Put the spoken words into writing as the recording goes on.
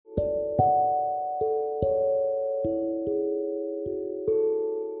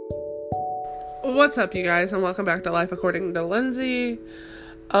What's up, you guys, and welcome back to Life According to Lindsay.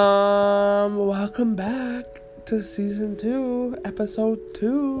 Welcome back to Season 2, Episode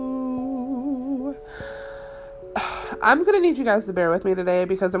 2. I'm gonna need you guys to bear with me today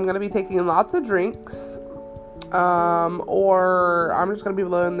because I'm gonna be taking lots of drinks, or I'm just gonna be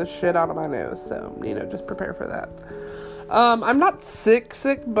blowing the shit out of my nose, so, just prepare for that. I'm not sick,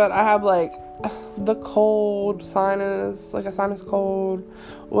 but I have, the cold sinus, a sinus cold,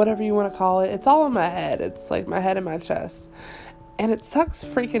 whatever you want to call it. It's all in my head. It's, my head and my chest. And it sucks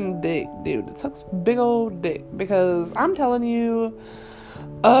freaking dick, dude. It sucks big old dick. Because I'm telling you,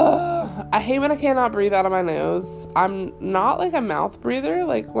 I hate when I cannot breathe out of my nose. I'm not, a mouth breather.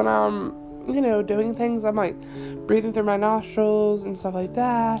 When I'm, doing things, I'm, breathing through my nostrils and stuff like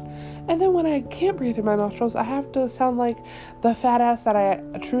that. And then when I can't breathe through my nostrils, I have to sound like the fat ass that I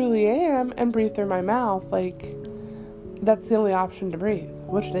truly am and breathe through my mouth. That's the only option to breathe,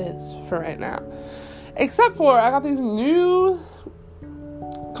 which it is for right now. Except for I got these new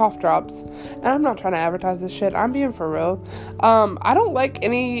cough drops, and I'm not trying to advertise this shit. I'm being for real. I don't like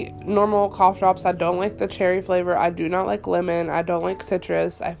any normal cough drops. I don't like the cherry flavor. I do not like lemon. I don't like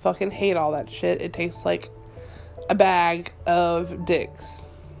citrus. I fucking hate all that shit. It tastes like a bag of dicks.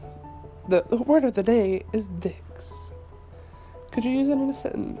 The word of the day is dicks. Could you use it in a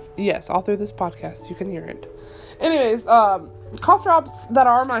sentence? Yes, all through this podcast you can hear it. Anyways, cough drops that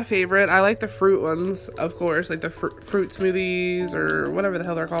are my favorite. I like the fruit ones, of course, the fruit smoothies or whatever the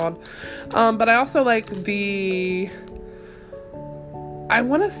hell they're called. But I also like I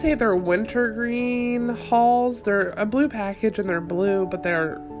want to say they're wintergreen Halls. They're a blue package and they're blue, but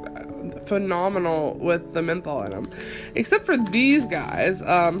they're phenomenal with the menthol in them. Except for these guys,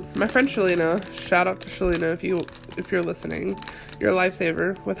 my friend Shalina, shout out to Shalina if you're listening. You're a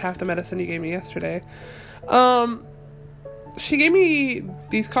lifesaver with half the medicine you gave me yesterday. She gave me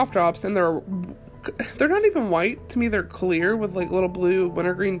these cough drops, and they're not even white. To me, they're clear with little blue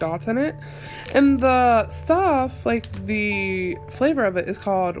wintergreen dots in it. And the stuff, the flavor of it is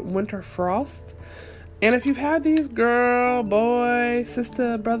called Winter Frost. And if you've had these, girl, boy,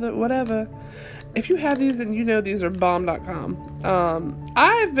 sister, brother, whatever, if you have these, and these are bomb.com.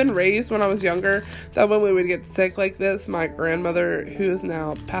 I've been raised when I was younger that when we would get sick like this, my grandmother, who is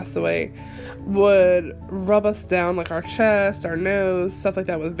now passed away, would rub us down our chest, our nose, stuff like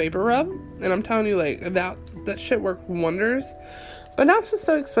that with vapor rub. And I'm telling you, that shit worked wonders. But now it's just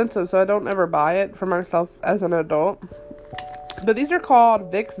so expensive, so I don't ever buy it for myself as an adult. But these are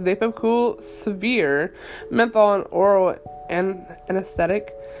called Vicks VapoCool Severe Menthol and Oral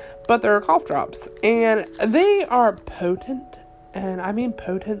Anesthetic, but they're cough drops, and they are potent, and I mean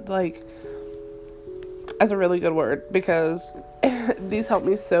potent, as a really good word, because these help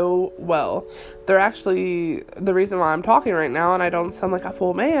me so well. They're actually the reason why I'm talking right now, and I don't sound like a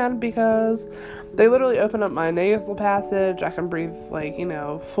full man, because they literally open up my nasal passage. I can breathe,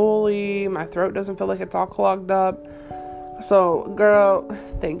 fully. My throat doesn't feel like it's all clogged up. So, girl,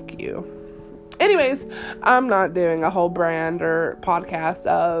 thank you. Anyways, I'm not doing a whole brand or podcast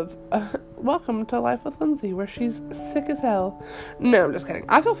of welcome to Life with Lindsay, where she's sick as hell. No, I'm just kidding.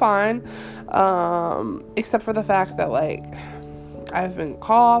 I feel fine, except for the fact that, I've been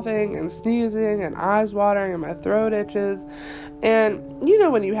coughing and sneezing and eyes watering and my throat itches. And,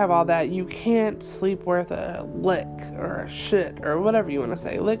 when you have all that, you can't sleep worth a lick or a shit or whatever you want to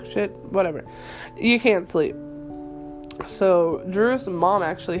say. Lick, shit, whatever. You can't sleep. So Drew's mom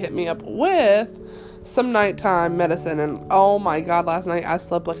actually hit me up with some nighttime medicine, and oh my god, last night I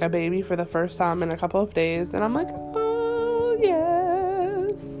slept like a baby for the first time in a couple of days, and I'm like, oh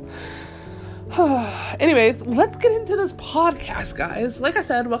yes. Anyways, let's get into this podcast, guys. Like I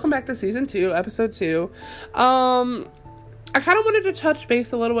said, welcome back to Season 2, Episode 2. I kind of wanted to touch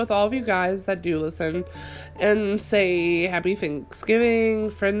base a little with all of you guys that do listen and say happy Thanksgiving,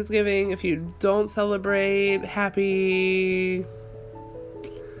 Friendsgiving. If you don't celebrate, happy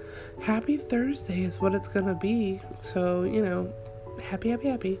Thursday is what it's gonna be. So,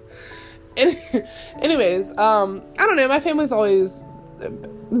 happy. Anyways, I don't know, my family's always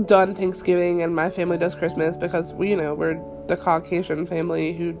done Thanksgiving and my family does Christmas because we're the Caucasian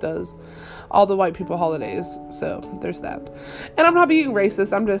family who does all the white people holidays, so there's that. And I'm not being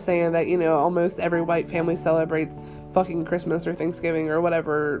racist, I'm just saying that, almost every white family celebrates fucking Christmas or Thanksgiving or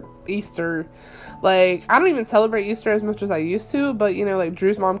whatever, Easter. I don't even celebrate Easter as much as I used to, but,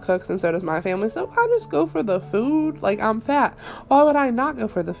 Drew's mom cooks and so does my family, so I just go for the food. I'm fat. Why would I not go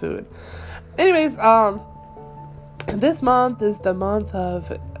for the food? Anyways, this month is the month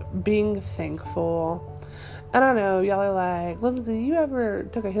of being thankful. And I know y'all are like, Lindsay, you ever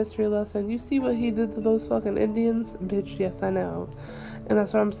took a history lesson? You see what he did to those fucking Indians? Bitch, yes, I know. And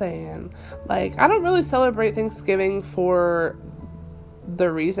that's what I'm saying. Like, I don't really celebrate Thanksgiving for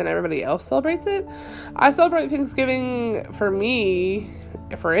the reason everybody else celebrates it. I celebrate Thanksgiving for me,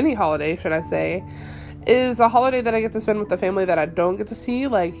 for any holiday, should I say, is a holiday that I get to spend with the family that I don't get to see.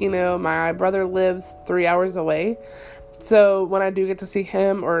 Like, you know, my brother lives 3 hours away. So when I do get to see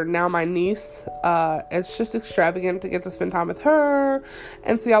him, or now my niece, it's just extravagant to get to spend time with her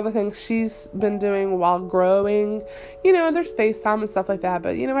and see all the things she's been doing while growing. You know, there's FaceTime and stuff like that,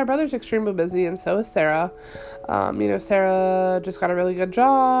 but, you know, my brother's extremely busy, and so is Sarah. You know, Sarah just got a really good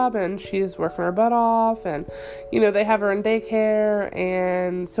job, and she's working her butt off, and, you know, they have her in daycare,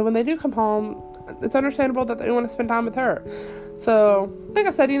 and so when they do come home, it's understandable that they want to spend time with her. So, like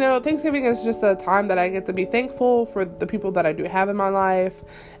I said, you know, Thanksgiving is just a time that I get to be thankful for the people that I do have in my life.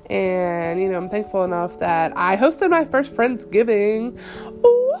 And, you know, I'm thankful enough that I hosted my first Friendsgiving.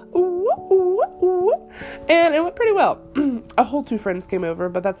 And it went pretty well. A whole 2 friends came over,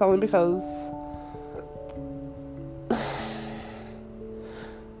 but that's only because,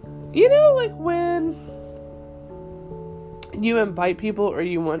 you know, like when you invite people, or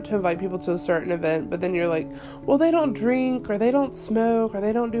you want to invite people to a certain event, but then you're like, well, they don't drink, or they don't smoke, or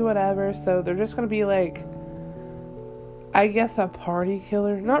they don't do whatever, so they're just gonna be like, I guess, a party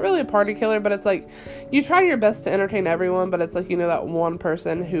killer. Not really a party killer, but it's like, you try your best to entertain everyone, but it's like, you know, that one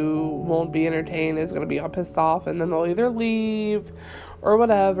person who won't be entertained is gonna be all pissed off, and then they'll either leave, or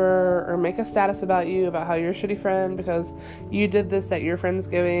whatever, or make a status about you, about how you're a shitty friend because you did this at your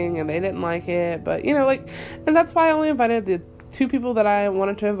Friendsgiving and they didn't like it. But, you know, like, and that's why I only invited the 2 people that I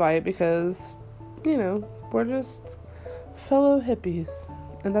wanted to invite, because, you know, we're just fellow hippies,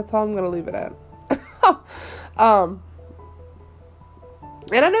 and that's how I'm gonna leave it at.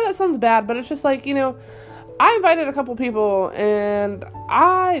 And I know that sounds bad, but it's just like, you know, I invited a couple people, and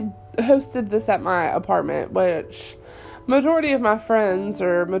I hosted this at my apartment, which majority of my friends,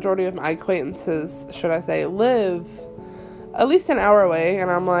 or majority of my acquaintances, should I say, live at least an hour away.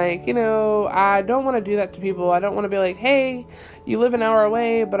 And I'm like, you know, I don't want to do that to people. I don't want to be like, hey, you live an hour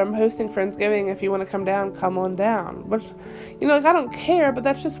away, but I'm hosting Friendsgiving. If you want to come down, come on down. Which, you know, like, I don't care, but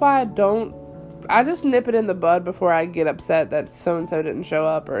that's just why I just nip it in the bud before I get upset that so-and-so didn't show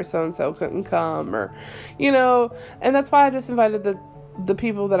up, or so-and-so couldn't come, or, you know, and that's why I just invited the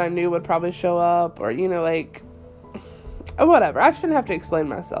people that I knew would probably show up, or, you know, like, whatever. I shouldn't have to explain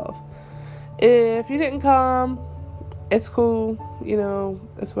myself. If you didn't come, it's cool, you know,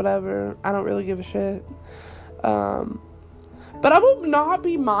 it's whatever. I don't really give a shit. But I will not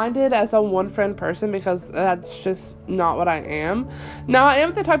be minded as a one friend person, because that's just not what I am. Now, I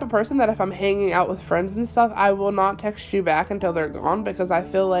am the type of person that if I'm hanging out with friends and stuff, I will not text you back until they're gone, because I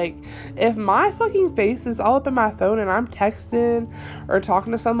feel like if my fucking face is all up in my phone and I'm texting or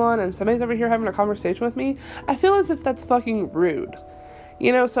talking to someone and somebody's over here having a conversation with me, I feel as if that's fucking rude.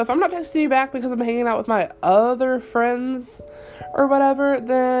 You know, so if I'm not texting you back because I'm hanging out with my other friends or whatever,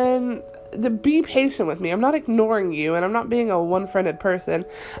 then be patient with me. I'm not ignoring you, and I'm not being a one-friended person.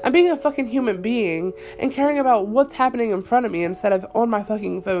 I'm being a fucking human being and caring about what's happening in front of me instead of on my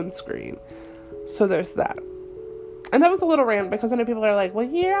fucking phone screen. So there's that. And that was a little rant, because I know people are like, well,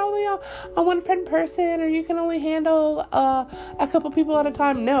 you're only a one-friend person, or you can only handle a couple people at a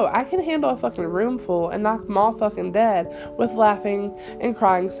time. No, I can handle a fucking room full and knock them all fucking dead with laughing and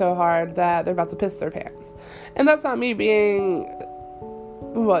crying so hard that they're about to piss their pants. And that's not me being,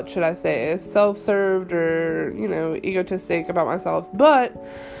 what should I say, self-served or, you know, egotistic about myself, but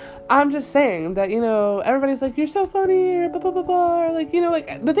I'm just saying that, you know, everybody's like, you're so funny, or blah, blah, blah, blah, or like, you know,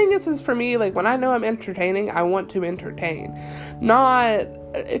 like, the thing is for me, like, when I know I'm entertaining, I want to entertain, not,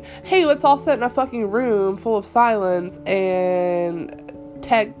 hey, let's all sit in a fucking room full of silence and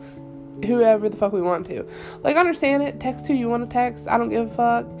text whoever the fuck we want to. Like, I understand it, text who you want to text, I don't give a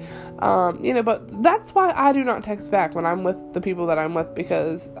fuck, you know, but that's why I do not text back when I'm with the people that I'm with,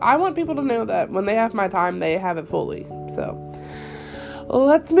 because I want people to know that when they have my time, they have it fully. So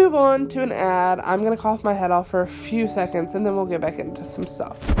let's move on to an ad. I'm going to cough my head off for a few seconds, and then we'll get back into some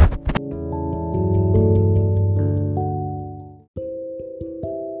stuff.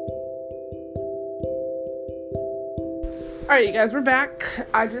 Alright, you guys, we're back.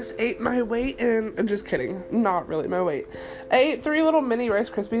 I just ate my weight, and just kidding, not really my weight. I ate 3 little mini Rice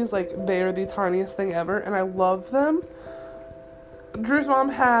Krispies, like, they are the tiniest thing ever, and I love them. Drew's mom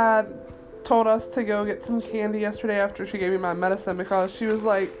had told us to go get some candy yesterday after she gave me my medicine, because she was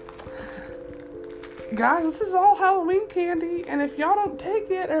like, guys, this is all Halloween candy, and if y'all don't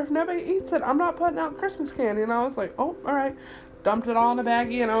take it, or if nobody eats it, I'm not putting out Christmas candy. And I was like, oh, alright, dumped it all in a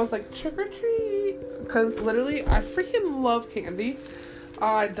baggie, and I was like, trick or treat. Because literally, I freaking love candy.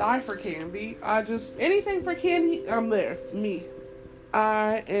 I die for candy. Anything for candy, I'm there. Me.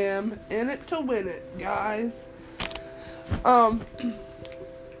 I am in it to win it, guys.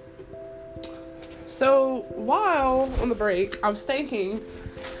 So while on the break, I was thinking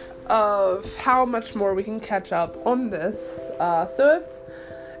of how much more we can catch up on this. So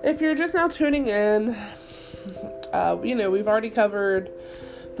if you're just now tuning in, we've already covered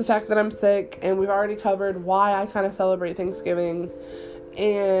the fact that I'm sick, and we've already covered why I kind of celebrate Thanksgiving,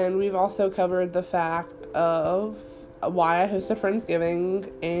 and we've also covered the fact of why I hosted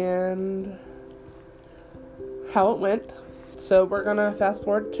Friendsgiving and how it went. So we're gonna fast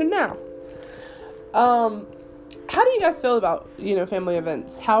forward to now. How do you guys feel about, family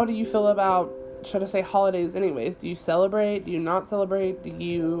events? How do you feel about, should I say, holidays anyways? Do you celebrate? Do you not celebrate? Do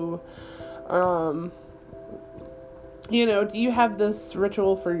you, do you have this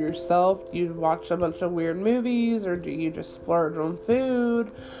ritual for yourself? Do you watch a bunch of weird movies, or do you just splurge on food?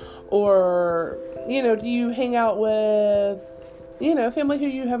 Or, do you hang out with, family who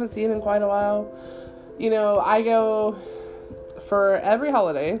you haven't seen in quite a while? I go, for every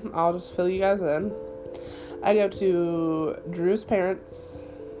holiday, I'll just fill you guys in. I go to Drew's parents,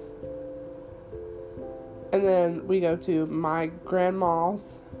 and then we go to my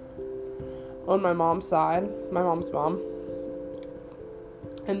grandma's on my mom's side, my mom's mom.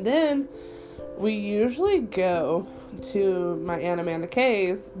 And then we usually go to my Aunt Amanda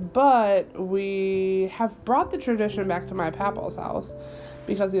Kay's, but we have brought the tradition back to my papa's house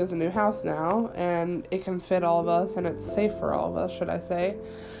because he has a new house now, and it can fit all of us, and it's safe for all of us, should I say.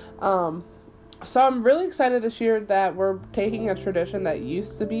 So I'm really excited this year that we're taking a tradition that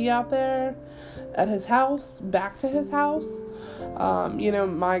used to be out there at his house, back to his house.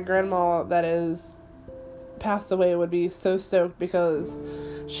 My grandma that is passed away would be so stoked because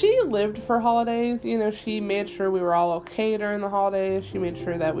she lived for holidays. She made sure we were all okay during the holidays. She made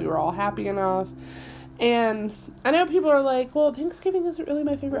sure that we were all happy enough. And I know people are like, well, Thanksgiving isn't really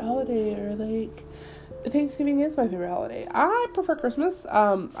my favorite holiday, or like, Thanksgiving is my favorite holiday. I prefer Christmas.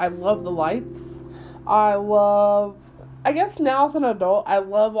 I love the lights. I guess now as an adult, I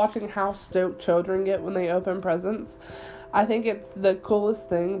love watching how stoked children get when they open presents. I think it's the coolest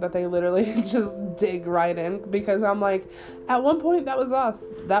thing that they literally just dig right in, because I'm like, at one point that was us.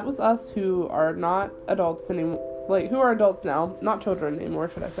 That was us who are not adults anymore, like who are adults now, not children anymore,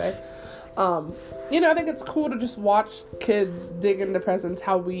 should I say. I think it's cool to just watch kids dig into presents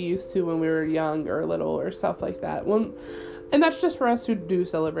how we used to when we were young or little or stuff like that. And that's just for us who do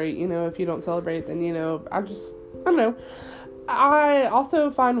celebrate. If you don't celebrate, then, I don't know. I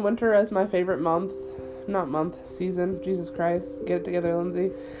also find winter as my favorite season. Jesus Christ. Get it together,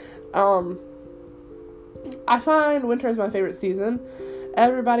 Lindsay. I find winter as my favorite season.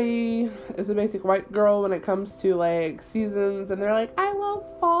 Everybody is a basic white girl when it comes to, like, seasons, and they're like, I love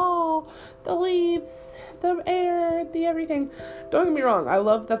fall, the leaves, the air, the everything. Don't get me wrong, I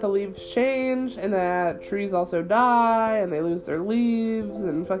love that the leaves change, and that trees also die, and they lose their leaves,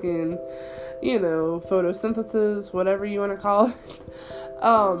 and fucking, photosynthesis, whatever you want to call it.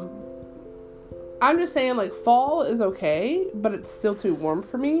 I'm just saying, like, fall is okay, but it's still too warm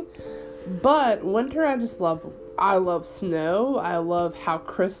for me. But winter, I love snow. I love how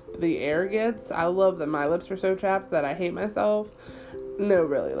crisp the air gets. I love that my lips are so chapped that I hate myself. No,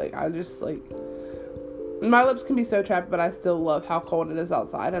 really, my lips can be so chapped, but I still love how cold it is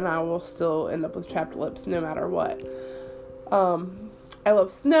outside, and I will still end up with chapped lips no matter what. I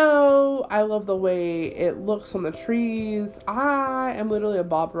love snow. I love the way it looks on the trees. I am literally a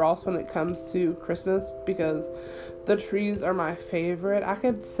Bob Ross when it comes to Christmas, because the trees are my favorite. I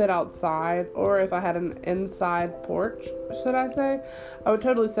could sit outside, or if I had an inside porch, should I say, I would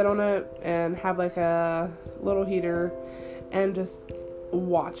totally sit on it and have like a little heater and just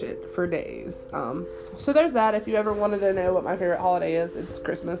watch it for days. So there's that. If you ever wanted to know what my favorite holiday is, it's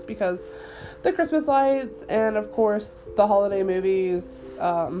Christmas, because the Christmas lights and, of course, the holiday movies.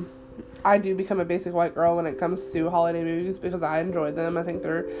 I do become a basic white girl when it comes to holiday movies because I enjoy them. I think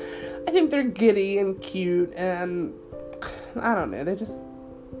they're giddy and cute, and I don't know, they just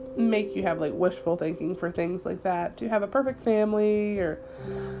make you have like wishful thinking for things like that, to have a perfect family, or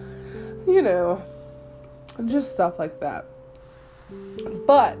just stuff like that.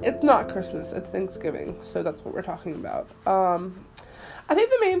 But it's not Christmas, it's Thanksgiving, so that's what we're talking about. I think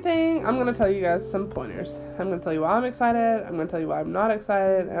the main thing, I'm going to tell you guys some pointers. I'm going to tell you why I'm excited, I'm going to tell you why I'm not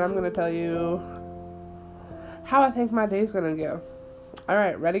excited, and I'm going to tell you how I think my day's going to go.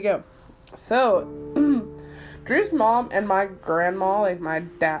 Alright, ready, go. So, Drew's mom and my grandma, like my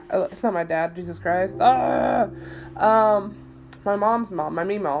dad, it's not my dad, Jesus Christ, my mom's mom, my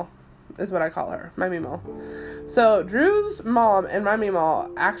Meemaw, is what I call her, my Meemaw. So Drew's mom and my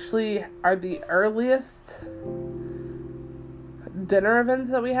Meemaw actually are the earliest dinner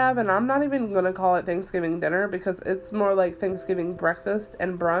events that we have, and I'm not even going to call it Thanksgiving dinner because it's more like Thanksgiving breakfast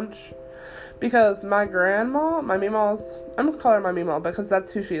and brunch. Because my grandma, my Meemaw's, I'm going to call her my Meemaw because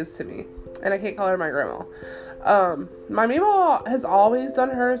that's who she is to me, and I can't call her my grandma. My Meemaw has always done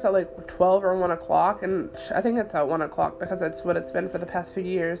hers at like 12 or 1 o'clock, and I think it's at 1 o'clock because that's what it's been for the past few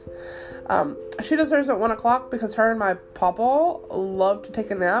years. She does hers at 1 o'clock because her and my papa love to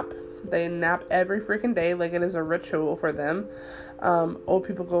take a nap. They nap every freaking day, like it is a ritual for them. Old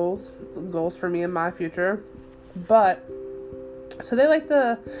people goals for me in my future. But, so they like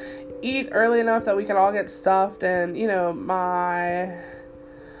to eat early enough that we can all get stuffed, and, you know, my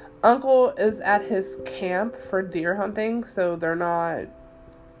uncle is at his camp for deer hunting, so they're not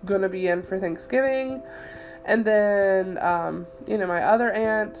gonna be in for Thanksgiving. And then, you know, my other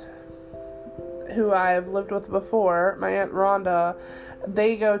aunt, who I've lived with before, my Aunt Rhonda,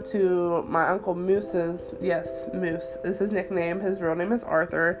 they go to my Uncle Moose's. Yes, Moose is his nickname. His real name is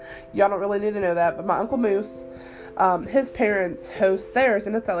Arthur. Y'all don't really need to know that, but my Uncle Moose, his parents host theirs,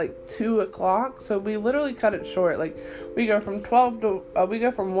 and it's at like 2 o'clock, so we literally cut it short. Like, we go from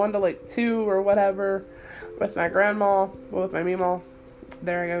 1 to like 2 or whatever with my grandma, with my Meemaw.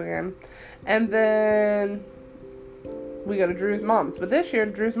 There I go again. And then we go to Drew's mom's. But this year,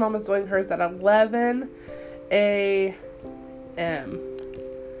 Drew's mom is doing hers at 11 a.m.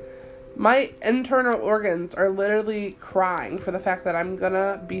 My internal organs are literally crying for the fact that I'm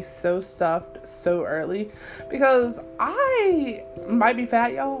gonna be so stuffed so early. Because I might be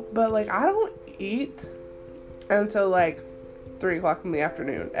fat, y'all, but like, I don't eat until like 3 o'clock in the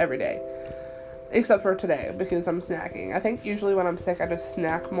afternoon every day. Except for today, because I'm snacking. I think usually when I'm sick, I just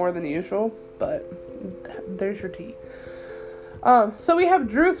snack more than usual, but there's your tea. So we have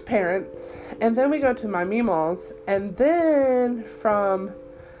Drew's parents, and then we go to my Meemaw's, and then from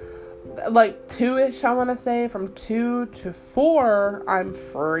like 2-ish, I want to say, from 2 to 4, I'm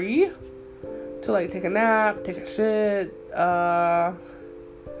free to like take a nap, take a shit, cut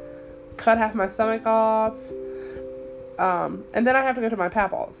half my stomach off, and then I have to go to my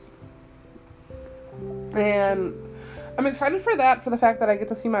Papaw's. And I'm excited for that, for the fact that I get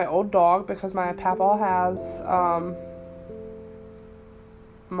to see my old dog, because my Papaw has,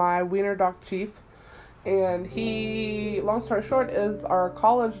 my wiener dog Chief, and he, long story short, is our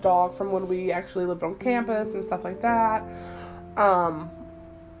college dog from when we actually lived on campus and stuff like that. Long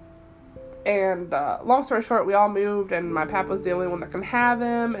story short, we all moved, and my pap was the only one that can have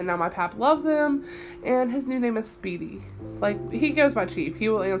him, and now my pap loves him, and his new name is Speedy. Like, he goes by Chief. He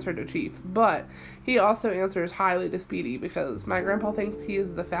will answer to Chief, but he also answers highly to Speedy, because my grandpa thinks he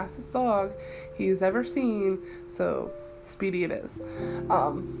is the fastest dog he's ever seen, so Speedy it is.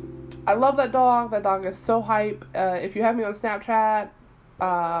 I love that dog. That dog is so hype. If you have me on Snapchat,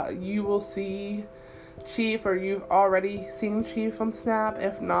 you will see Chief, or you've already seen Chief on Snap.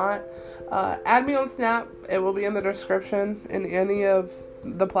 If not, add me on Snap. It will be in the description in any of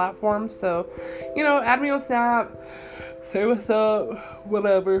the platforms. So, you know, add me on Snap. Say what's up,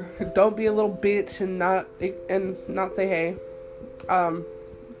 whatever. Don't be a little bitch and not say hey.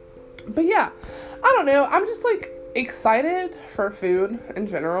 But yeah, I don't know. I'm just like excited for food in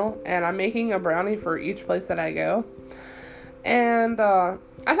general, and I'm making a brownie for each place that I go. And I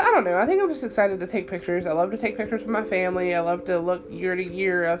don't know, I think I'm just excited to take pictures. I love to take pictures with my family. I love to look year to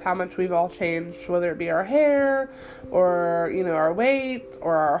year of how much we've all changed, whether it be our hair, or, you know, our weight,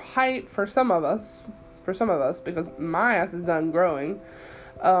 or our height, for some of us, because my ass is done growing.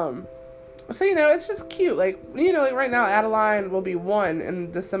 So, you know, it's just cute. Like, you know, like right now, Adeline will be 1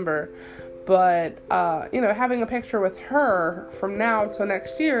 in December. But, you know, having a picture with her from now till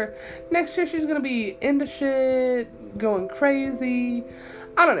next year she's going to be into shit, going crazy.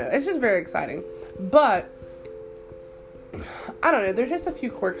 I don't know. It's just very exciting. But, I don't know. There's just a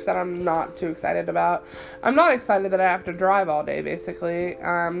few quirks that I'm not too excited about. I'm not excited that I have to drive all day, basically.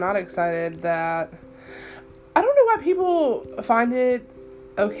 I'm not excited that... I don't know why people find it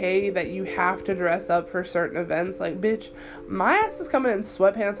okay that you have to dress up for certain events. Like, bitch, my ass is coming in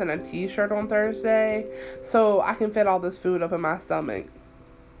sweatpants and a t-shirt on Thursday, so I can fit all this food up in my stomach.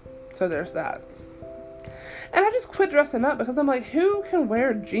 So there's that. And I just quit dressing up, because I'm like, who can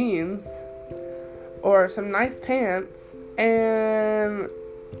wear jeans or some nice pants and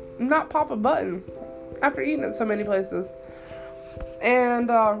not pop a button after eating at so many places? And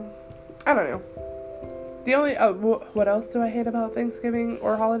I don't know. The only, what else do I hate about Thanksgiving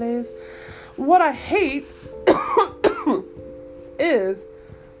or holidays? What I hate is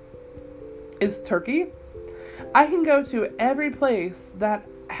turkey. I can go to every place that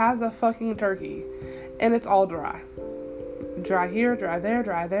has a fucking turkey, and it's all dry. Dry here, dry there,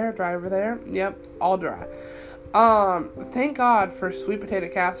 dry there, dry over there. Yep, all dry. Thank God for sweet potato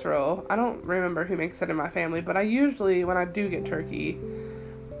casserole. I don't remember who makes it in my family, but I usually, when I do get turkey,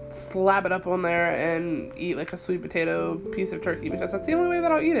 slap it up on there and eat like a sweet potato piece of turkey, because that's the only way that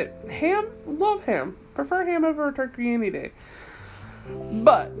I'll eat it. Ham, love ham. Prefer ham over turkey any day.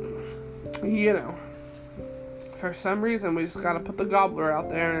 But, you know, for some reason, we just gotta put the gobbler out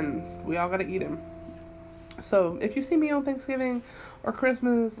there and we all gotta eat him. So, if you see me on Thanksgiving or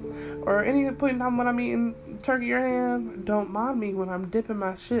Christmas or any point in time when I'm eating turkey or ham, don't mind me when I'm dipping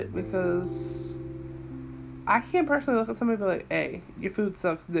my shit, because I can't personally look at somebody and be like, hey, your food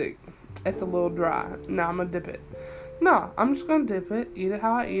sucks dick. It's a little dry. Now I'm gonna dip it. No, I'm just gonna dip it, eat it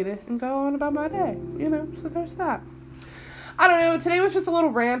how I eat it, and go on about my day. You know, so there's that. I don't know, today was just a little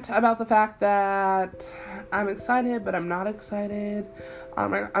rant about the fact that I'm excited, but I'm not excited.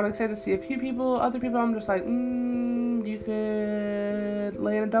 I'm excited to see a few people. Other people, I'm just like, you could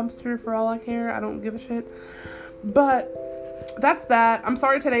lay in a dumpster for all I care. I don't give a shit. But that's that. I'm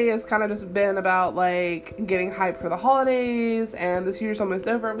sorry today has kind of just been about, like, getting hyped for the holidays, and this year's almost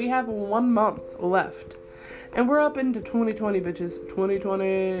over. We have 1 month left, and we're up into 2020, bitches.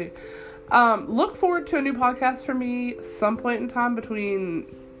 2020. Look forward to a new podcast from me some point in time between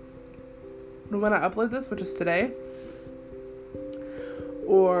when I upload this, which is today,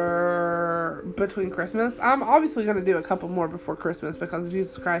 or between Christmas. I'm obviously going to do a couple more before Christmas, because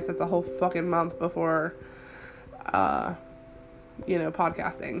Jesus Christ, it's a whole fucking month before,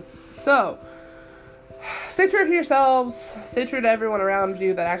 podcasting. So, stay true to yourselves. Stay true to everyone around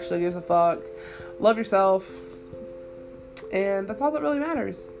you that actually gives a fuck. Love yourself. And that's all that really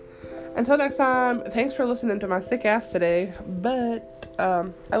matters. Until next time, thanks for listening to my sick ass today. But,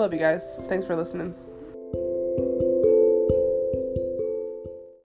 I love you guys. Thanks for listening.